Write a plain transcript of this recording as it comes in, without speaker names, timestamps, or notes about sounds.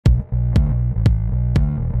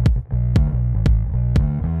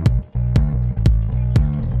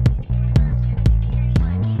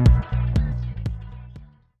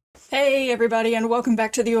Hey everybody, and welcome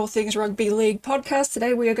back to the All Things Rugby League podcast.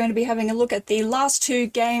 Today we are going to be having a look at the last two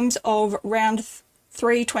games of round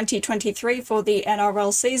 3 2023 for the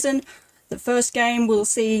NRL season. The first game will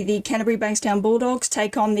see the Canterbury Bankstown Bulldogs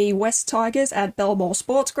take on the West Tigers at Belmore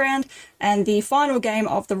Sports Ground, and the final game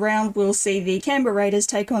of the round will see the Canberra Raiders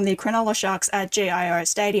take on the Cronulla Sharks at GIO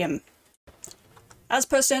Stadium. As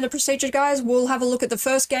per standard procedure, guys, we'll have a look at the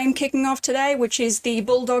first game kicking off today, which is the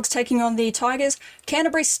Bulldogs taking on the Tigers.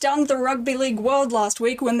 Canterbury stunned the Rugby League world last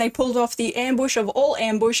week when they pulled off the ambush of all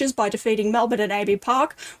ambushes by defeating Melbourne at AB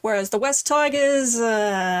Park, whereas the West Tigers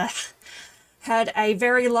had a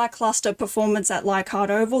very lacklustre performance at Leichhardt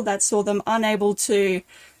Oval that saw them unable to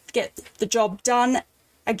get the job done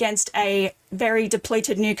against a very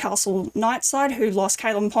depleted Newcastle Knights side who lost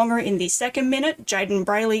Kalen Ponga in the second minute, Jaden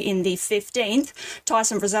Brayley in the 15th,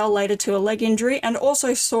 Tyson Frizzell later to a leg injury, and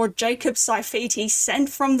also saw Jacob Saifiti sent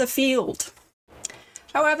from the field.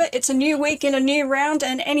 However, it's a new week in a new round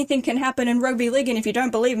and anything can happen in rugby league, and if you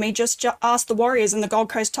don't believe me, just ask the Warriors and the Gold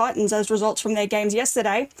Coast Titans as results from their games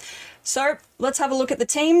yesterday. So let's have a look at the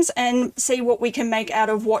teams and see what we can make out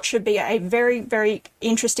of what should be a very, very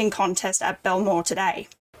interesting contest at Belmore today.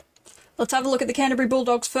 Let's have a look at the Canterbury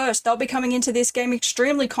Bulldogs first. They'll be coming into this game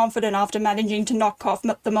extremely confident after managing to knock off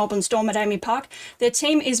the Melbourne Storm at Amy Park. Their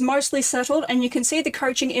team is mostly settled, and you can see the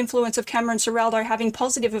coaching influence of Cameron Ciraldo having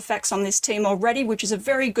positive effects on this team already, which is a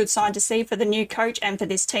very good sign to see for the new coach and for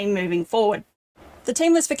this team moving forward. The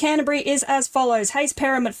team list for Canterbury is as follows: Hayes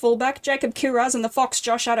Perham at fullback, Jacob Kiraz and the Fox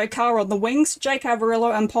Josh Adokar on the wings, Jake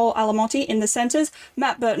Avarillo and Paul Alamotti in the centres,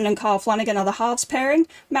 Matt Burton and Kyle Flanagan are the halves pairing,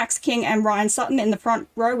 Max King and Ryan Sutton in the front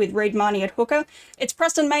row with Reid Marnie at hooker. It's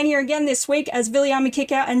Preston Mania again this week as Viliami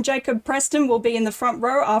Kickout and Jacob Preston will be in the front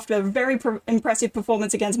row after a very impressive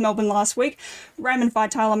performance against Melbourne last week. Raymond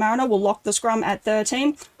Vitala Mariner will lock the scrum at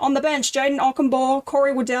 13. On the bench, Jaden Ockenbaugh,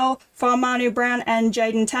 Corey Waddell, Farmanu Brown and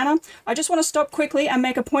Jaden Tanner. I just want to stop quickly and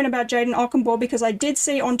make a point about Jaden Ockenbaugh because I did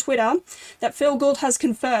see on Twitter that Phil Gould has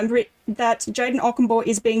confirmed that Jaden Ockenbaugh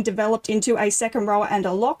is being developed into a second rower and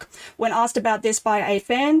a lock. When asked about this by a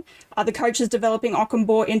fan, the coaches developing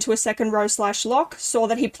Ockenbaugh into a second row / lock saw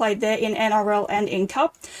that he played there in NRL and in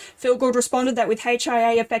Cup. Phil Gould responded that with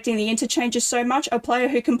HIA affecting the interchanges so much, a player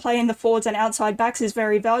who can play in the forwards and outside backs is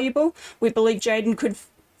very valuable. We believe Jaden could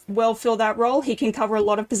well fill that role. He can cover a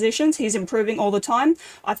lot of positions. He's improving all the time.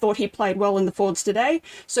 I thought he played well in the forwards today.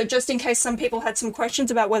 So just in case some people had some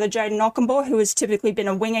questions about whether Jaden Ockenbaugh, who has typically been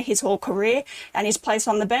a winger his whole career and is placed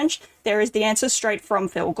on the bench, there is the answer straight from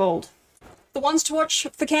Phil Gould. The ones to watch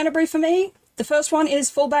for Canterbury for me, the first one is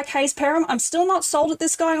fullback Hayes Perham. I'm still not sold at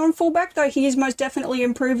this guy on fullback, though he is most definitely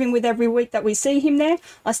improving with every week that we see him there.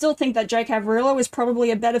 I still think that Jake Avarillo is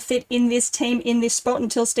probably a better fit in this team in this spot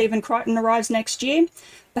until Stephen Crichton arrives next year.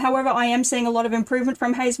 However, I am seeing a lot of improvement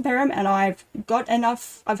from Hayes Perham, and I've heard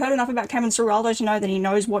enough about Cameron Ciraldo to know that he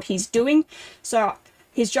knows what he's doing. So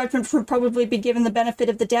his judgment would probably be given the benefit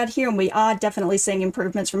of the doubt here, and we are definitely seeing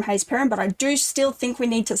improvements from Hayes Perham, but I do still think we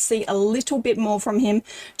need to see a little bit more from him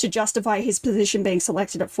to justify his position being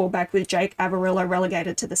selected at fullback with Jake Avarillo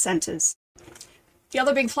relegated to the centres. The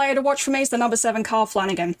other big player to watch for me is the number 7, Kyle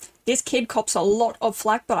Flanagan. This kid cops a lot of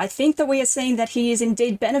flack, but I think that we are seeing that he is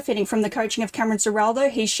indeed benefiting from the coaching of Cameron Ciraldo.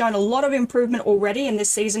 He's shown a lot of improvement already, and this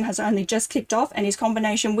season has only just kicked off, and his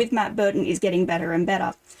combination with Matt Burton is getting better and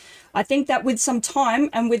better. I think that with some time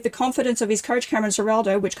and with the confidence of his coach Cameron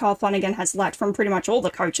Ciraldo, which Kyle Flanagan has lacked from pretty much all the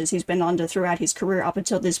coaches he's been under throughout his career up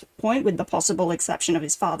until this point, with the possible exception of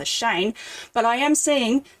his father Shane, but I am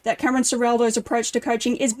seeing that Cameron Ciraldo's approach to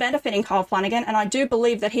coaching is benefiting Kyle Flanagan, and I do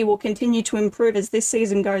believe that he will continue to improve as this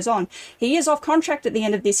season goes on. He is off contract at the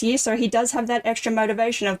end of this year, so he does have that extra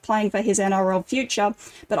motivation of playing for his NRL future,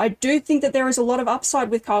 but I do think that there is a lot of upside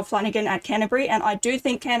with Kyle Flanagan at Canterbury, and I do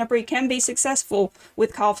think Canterbury can be successful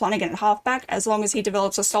with Kyle Flanagan at halfback as long as he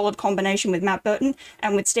develops a solid combination with Matt Burton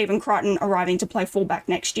and with Stephen Crichton arriving to play fullback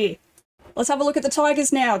next year. Let's have a look at the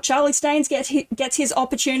Tigers now. Charlie Staines gets his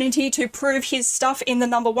opportunity to prove his stuff in the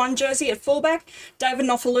number 1 jersey at fullback. David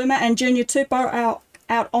Nofaluma and Junior Tupou are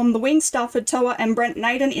out on the wing. Stafford Toa and Brent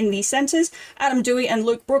Naden in the centres. Adam Dewey and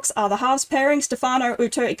Luke Brooks are the halves pairing. Stefano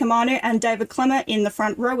Uto Ikamanu and David Clemmer in the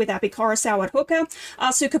front row with Api Coruscant at hooker.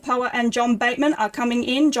 Asu Kapoa and John Bateman are coming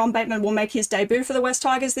in. John Bateman will make his debut for the West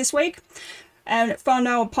Tigers this week. And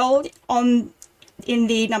Whanau Pole on in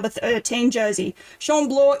the number 13 jersey. Sean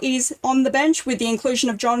Bloor is on the bench with the inclusion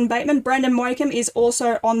of John Bateman. Brandon Wakeham is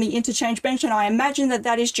also on the interchange bench, and I imagine that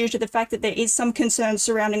that is due to the fact that there is some concern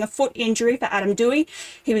surrounding a foot injury for Adam Doueihi.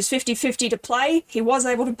 He was 50-50 to play. He was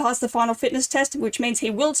able to pass the final fitness test, which means he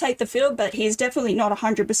will take the field, but he is definitely not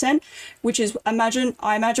 100%, which is, I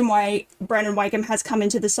imagine why Brandon Wakeham has come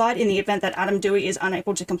into the side in the event that Adam Doueihi is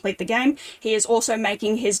unable to complete the game. He is also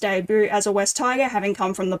making his debut as a West Tiger, having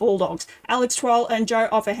come from the Bulldogs. Alex Twell and Joe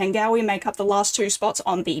Offahengawi make up the last two spots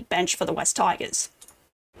on the bench for the West Tigers.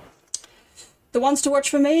 The ones to watch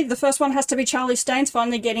for me, the first one has to be Charlie Staines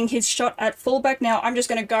finally getting his shot at fullback. Now, I'm just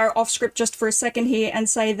going to go off script just for a second here and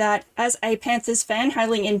say that as a Panthers fan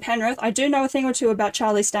hailing in Penrith, I do know a thing or two about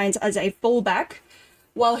Charlie Staines as a fullback.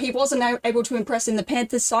 While he wasn't able to impress in the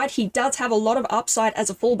Panthers side, he does have a lot of upside as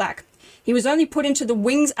a fullback. He was only put into the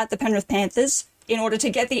wings at the Penrith Panthers in order to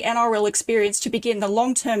get the NRL experience to begin the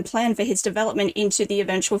long-term plan for his development into the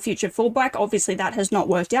eventual future fullback. Obviously, that has not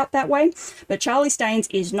worked out that way, but Charlie Staines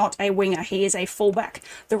is not a winger. He is a fullback.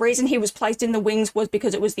 The reason he was placed in the wings was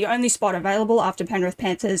because it was the only spot available after Penrith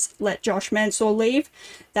Panthers let Josh Mansour leave,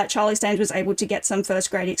 that Charlie Staines was able to get some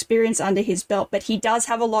first-grade experience under his belt, but he does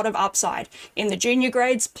have a lot of upside. In the junior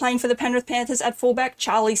grades, playing for the Penrith Panthers at fullback,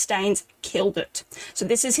 Charlie Staines killed it. So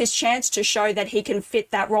this is his chance to show that he can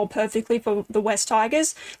fit that role perfectly for the West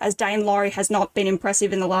Tigers, as Dane Laurie has not been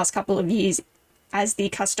impressive in the last couple of years as the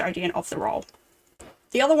custodian of the role.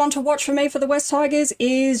 The other one to watch for me for the West Tigers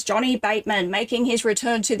is Johnny Bateman, making his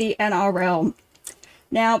return to the NRL.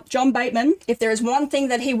 Now, John Bateman, if there is one thing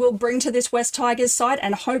that he will bring to this West Tigers side,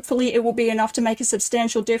 and hopefully it will be enough to make a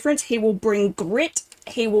substantial difference, he will bring grit,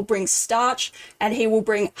 he will bring starch, and he will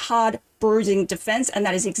bring hard bruising defense, and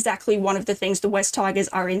that is exactly one of the things the West Tigers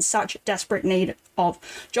are in such desperate need of.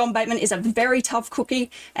 John Bateman is a very tough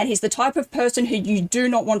cookie, and he's the type of person who you do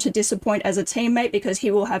not want to disappoint as a teammate, because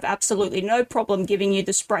he will have absolutely no problem giving you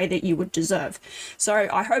the spray that you would deserve. So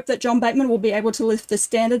I hope that John Bateman will be able to lift the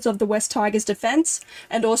standards of the West Tigers defense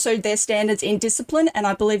and also their standards in discipline, and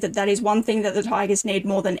I believe that that is one thing that the Tigers need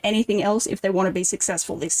more than anything else if they want to be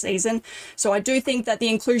successful this season. So I do think that the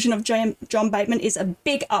inclusion of John Bateman is a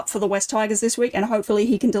big up for the West Tigers this week, and hopefully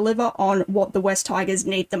he can deliver on what the West Tigers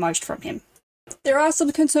need the most from him. There are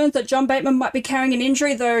some concerns that John Bateman might be carrying an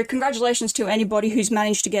injury, though congratulations to anybody who's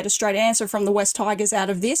managed to get a straight answer from the West Tigers out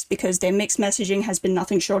of this, because their mixed messaging has been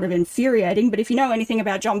nothing short of infuriating. But if you know anything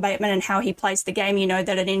about John Bateman and how he plays the game, you know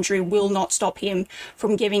that an injury will not stop him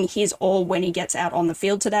from giving his all when he gets out on the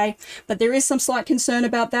field today. But there is some slight concern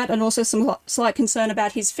about that, and also some slight concern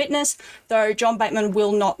about his fitness, though John Bateman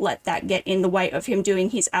will not let that get in the way of him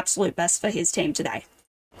doing his absolute best for his team today.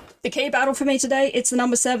 The key battle for me today, it's the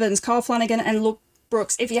number 7s, Kyle Flanagan and Luke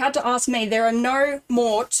Brooks. If you had to ask me, there are no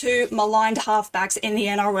more two maligned halfbacks in the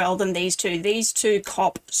NRL than these two. These two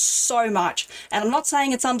cop so much. And I'm not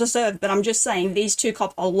saying it's undeserved, but I'm just saying these two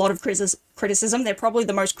cop a lot of criticism. They're probably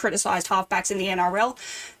the most criticised halfbacks in the NRL.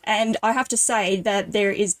 And I have to say that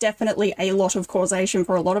there is definitely a lot of causation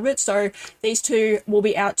for a lot of it. So these two will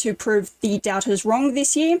be out to prove the doubters wrong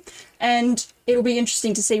this year. And it'll be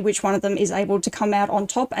interesting to see which one of them is able to come out on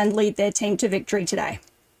top and lead their team to victory today.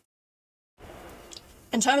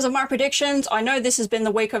 In terms of my predictions, I know this has been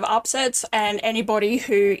the week of upsets, and anybody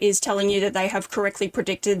who is telling you that they have correctly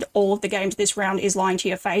predicted all of the games this round is lying to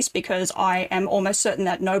your face, because I am almost certain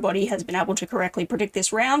that nobody has been able to correctly predict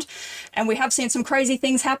this round. And we have seen some crazy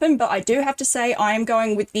things happen, but I do have to say I am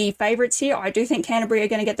going with the favourites here. I do think Canterbury are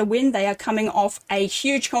going to get the win. They are coming off a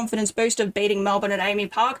huge confidence boost of beating Melbourne at Amy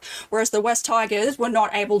Park, whereas the West Tigers were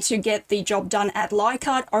not able to get the job done at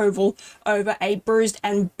Leichhardt Oval over a bruised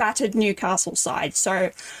and battered Newcastle side. So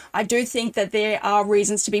I do think that there are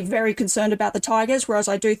reasons to be very concerned about the Tigers, whereas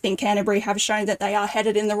I do think Canterbury have shown that they are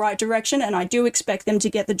headed in the right direction, and I do expect them to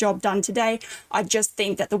get the job done today. I just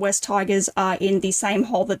think that the West Tigers are in the same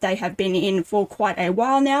hole that they have been in for quite a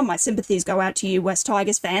while now. My sympathies go out to you West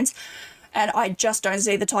Tigers fans. And I just don't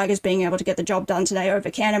see the Tigers being able to get the job done today over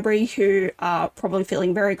Canterbury, who are probably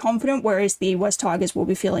feeling very confident, whereas the West Tigers will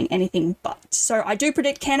be feeling anything but. So I do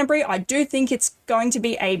predict Canterbury. I do think it's going to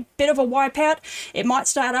be a bit of a wipeout. It might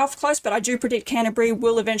start off close, but I do predict Canterbury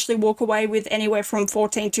will eventually walk away with anywhere from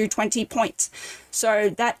 14 to 20 points.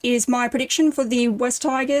 So that is my prediction for the West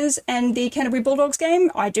Tigers and the Canterbury Bulldogs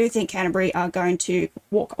game. I do think Canterbury are going to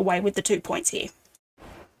walk away with the 2 points here.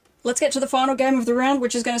 Let's get to the final game of the round,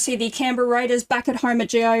 which is going to see the Canberra Raiders back at home at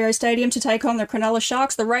GIO Stadium to take on the Cronulla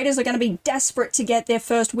Sharks. The Raiders are going to be desperate to get their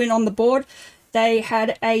first win on the board. They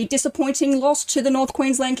had a disappointing loss to the North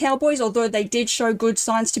Queensland Cowboys, although they did show good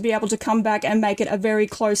signs to be able to come back and make it a very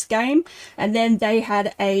close game. And then they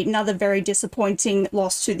had another very disappointing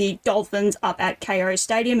loss to the Dolphins up at KO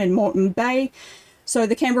Stadium in Moreton Bay. So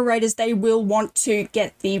the Canberra Raiders, they will want to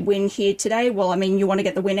get the win here today. Well, I mean, you want to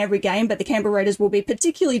get the win every game, but the Canberra Raiders will be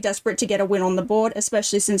particularly desperate to get a win on the board,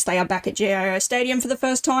 especially since they are back at GIO Stadium for the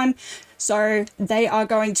first time. So they are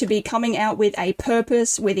going to be coming out with a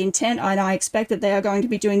purpose, with intent, and I expect that they are going to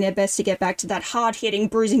be doing their best to get back to that hard-hitting,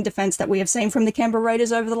 bruising defence that we have seen from the Canberra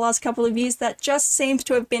Raiders over the last couple of years that just seems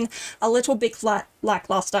to have been a little bit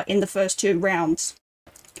lacklustre in the first two rounds.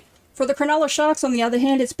 For the Cronulla Sharks, on the other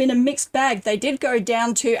hand, it's been a mixed bag. They did go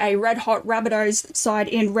down to a red-hot Rabbitohs side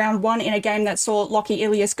in round one in a game that saw Lockie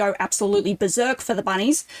Ilias go absolutely berserk for the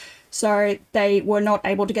Bunnies. So they were not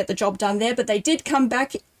able to get the job done there, but they did come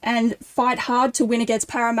back and fight hard to win against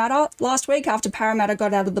Parramatta last week after Parramatta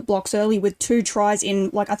got out of the blocks early with 2 tries in,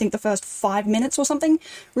 I think the first 5 minutes or something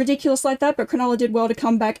ridiculous like that. But Cronulla did well to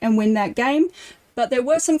come back and win that game. But there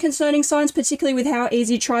were some concerning signs, particularly with how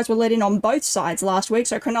easy tries were let in on both sides last week.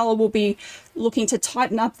 So Cronulla will be looking to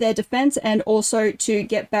tighten up their defence and also to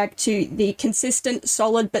get back to the consistent,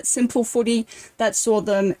 solid but simple footy that saw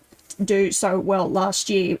them do so well last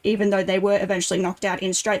year, even though they were eventually knocked out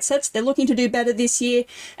in straight sets. They're looking to do better this year,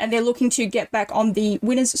 and they're looking to get back on the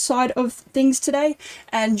winners' side of things today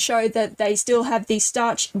and show that they still have the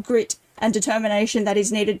starch, grit, and determination that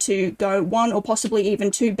is needed to go 1 or possibly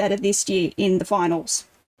even 2 better this year in the finals.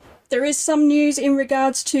 There is some news in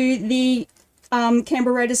regards to the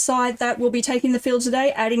Canberra Raiders side that will be taking the field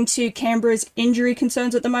today, adding to Canberra's injury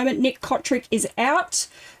concerns at the moment. Nick Kotrick is out,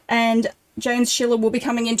 and James Schiller will be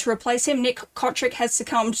coming in to replace him. Nick Kotrick has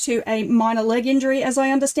succumbed to a minor leg injury, as I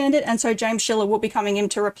understand it, and so James Schiller will be coming in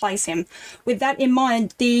to replace him. With that in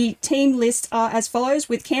mind, the team lists are as follows.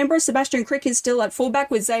 With Canberra, Sebastian Crick is still at fullback,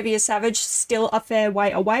 with Xavier Savage still a fair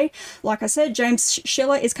way away. Like I said, James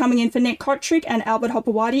Schiller is coming in for Nick Kotrick, and Albert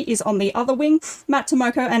Hopewadi is on the other wing. Matt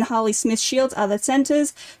Tomoko and Harley Smith-Shields are the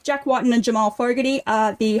centres. Jack Whiten and Jamal Fogarty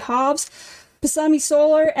are the halves. Pasami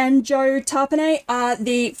Solo and Joe Tarpanay are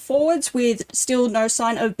the forwards, with still no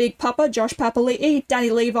sign of Big Papa, Josh Papali'i.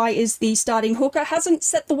 Danny Levi is the starting hooker. Hasn't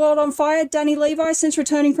set the world on fire, Danny Levi, since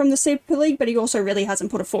returning from the Super League, but he also really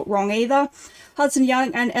hasn't put a foot wrong either. Hudson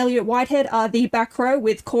Young and Elliot Whitehead are the back row,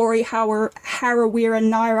 with Corey Harawira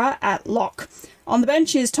Naira at lock. On the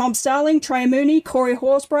bench is Tom Starling, Trey Mooney, Corey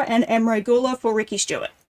Horsburgh and Emre Gula for Ricky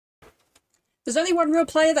Stewart. There's only one real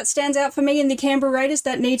player that stands out for me in the Canberra Raiders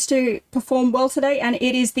that needs to perform well today, and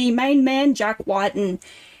it is the main man, Jack Whiten.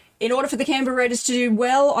 In order for the Canberra Raiders to do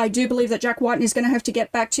well, I do believe that Jack Whiten is going to have to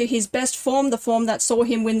get back to his best form, the form that saw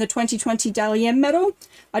him win the 2020 Dally M medal.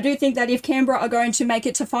 I do think that if Canberra are going to make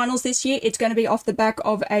it to finals this year, it's going to be off the back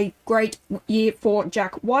of a great year for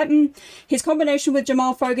Jack Whiten. His combination with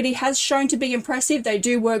Jamal Fogarty has shown to be impressive. They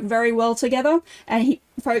do work very well together, and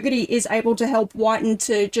Fogarty is able to help Whiten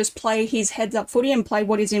to just play his heads-up footy and play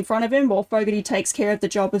what is in front of him, while Fogarty takes care of the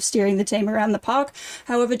job of steering the team around the park.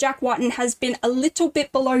 However, Jack Whiten has been a little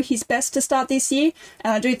bit below his best to start this year,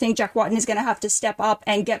 and I do think Jack Whiten is going to have to step up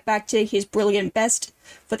and get back to his brilliant best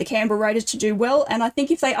for the Canberra Raiders to do well. And I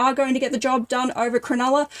think if they are going to get the job done over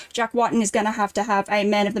Cronulla, Jack Whiten is going to have a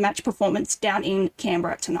man of the match performance down in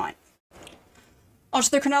Canberra tonight. Onto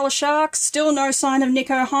the Cronulla Sharks, still no sign of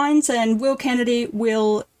Nicho Hines, and Will Kennedy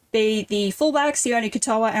will be the fullbacks, Sione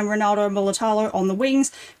Katoa and Ronaldo Mulatalo on the wings,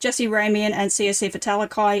 Jesse Ramian and CSC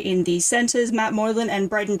Fatalakai in the centres, Matt Moylan and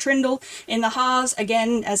Braden Trindle in the halves,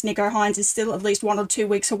 again, as Nicho Hines is still at least 1 or 2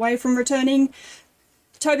 weeks away from returning.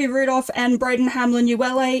 Toby Rudolph and Braden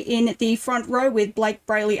Hamlin-Uele in the front row, with Blake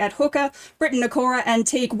Brayley at hooker. Britton Nakora and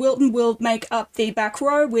Teague Wilton will make up the back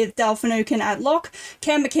row, with Dal Finucane at lock.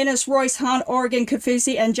 Cam McInnes, Royce Hunt, Oregon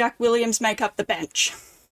Kafusi and Jack Williams make up the bench.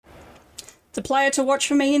 The player to watch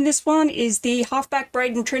for me in this one is the halfback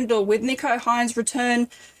Braden Trindle. With Nicho Hines' return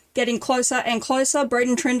getting closer and closer,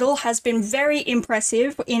 Braden Trindle has been very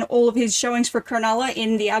impressive in all of his showings for Cronulla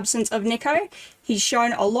in the absence of Nicho. He's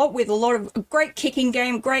shown a lot, with a lot of great kicking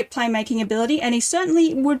game, great playmaking ability, and he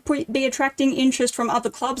certainly would be attracting interest from other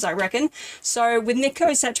clubs, I reckon. So with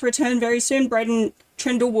Nicho set to return very soon, Braden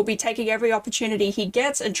Trindle will be taking every opportunity he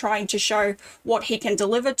gets and trying to show what he can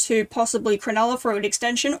deliver to possibly Cronulla for an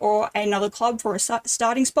extension or another club for a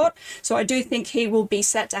starting spot. So I do think he will be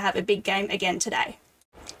set to have a big game again today.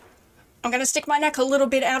 I'm going to stick my neck a little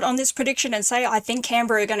bit out on this prediction and say I think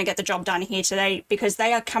Canberra are going to get the job done here today because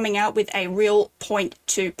they are coming out with a real point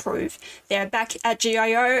to prove. They're back at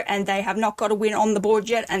GIO and they have not got a win on the board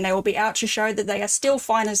yet, and they will be out to show that they are still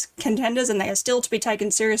finals contenders and they are still to be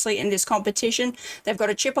taken seriously in this competition. They've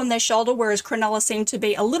got a chip on their shoulder, whereas Cronulla seemed to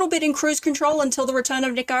be a little bit in cruise control until the return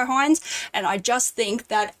of Nico Hines, and I just think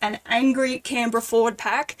that an angry Canberra forward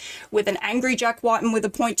pack with an angry Jack Whiten with a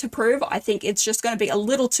point to prove, I think it's just going to be a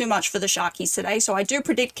little too much for the Sharkies today. So I do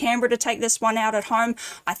predict Canberra to take this one out at home.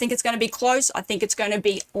 I think it's going to be close. I think it's going to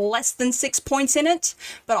be less than 6 points in it,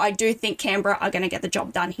 but I do think Canberra are going to get the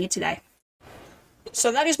job done here today.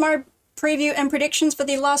 So that is my preview and predictions for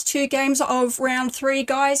the last 2 games of round 3,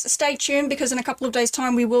 guys. Stay tuned because in a couple of days'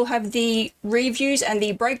 time we will have the reviews and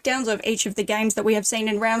the breakdowns of each of the games that we have seen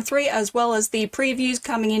in round 3, as well as the previews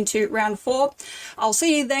coming into round 4. I'll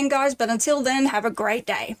see you then, guys, but until then, have a great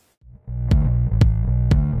day.